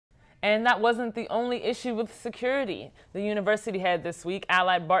And that wasn't the only issue with security. The university head this week,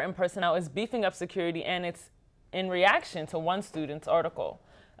 Allied Barton personnel is beefing up security, and it's in reaction to one student's article.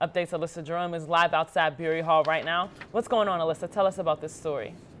 Updates, Alyssa Jerome is live outside Bury Hall right now. What's going on, Alyssa? Tell us about this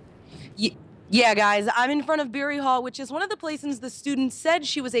story. Yeah, guys, I'm in front of Bury Hall, which is one of the places the student said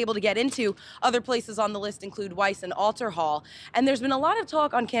she was able to get into. Other places on the list include Weiss and Alter Hall. And there's been a lot of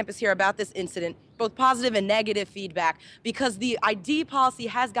talk on campus here about this incident, both positive and negative feedback, because the ID policy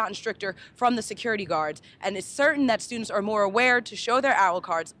has gotten stricter from the security guards, and it's certain that students are more aware to show their OWL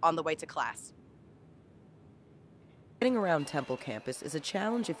cards on the way to class. Getting around Temple campus is a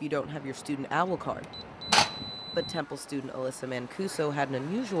challenge if you don't have your student OWL card. But Temple student Alyssa Mancuso had an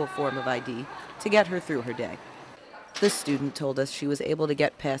unusual form of ID to get her through her day. This student told us she was able to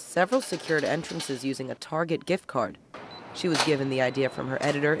get past several secured entrances using a Target gift card. She was given the idea from her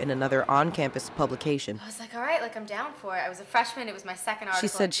editor in another on-campus publication. I was like, all right, I'm down for it. I was a freshman. It was my second article.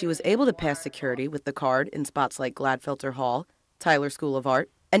 She said she was able to pass security with the card in spots like Gladfelter Hall, Tyler School of Art,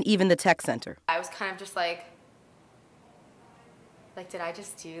 and even the Tech Center. I was kind of just like, did I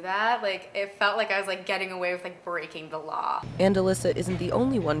just do that? It felt like I was getting away with breaking the law. And Alyssa isn't the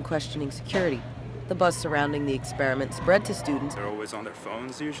only one questioning security. The buzz surrounding the experiment spread to students. They're always on their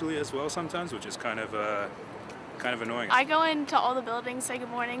phones usually as well sometimes, which is kind of annoying. I go into all the buildings, say good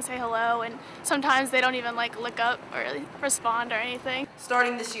morning, say hello, and sometimes they don't even look up or respond or anything.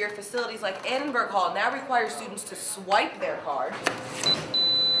 Starting this year, facilities like Annenberg Hall now require students to swipe their card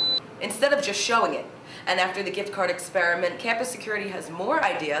instead of just showing it. And after the gift card experiment, campus security has more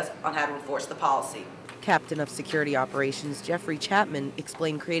ideas on how to enforce the policy. Captain of Security Operations Jeffrey Chapman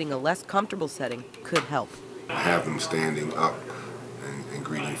explained creating a less comfortable setting could help. Have them standing up and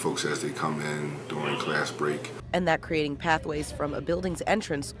greeting folks as they come in during class break. And that creating pathways from a building's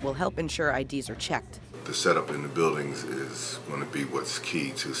entrance will help ensure IDs are checked. The setup in the buildings is going to be what's key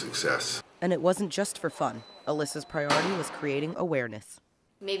to success. And it wasn't just for fun. Alyssa's priority was creating awareness.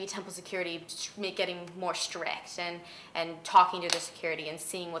 Maybe Temple security getting more strict and talking to the security and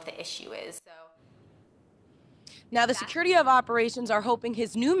seeing what the issue is. Now, the security of operations are hoping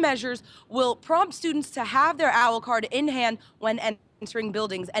his new measures will prompt students to have their OWL card in hand when entering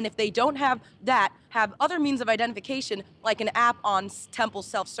buildings, and if they don't have that, have other means of identification like an app on Temple's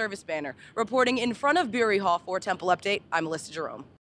self-service banner. Reporting in front of Bury Hall for Temple Update, I'm Alyssa Jerome.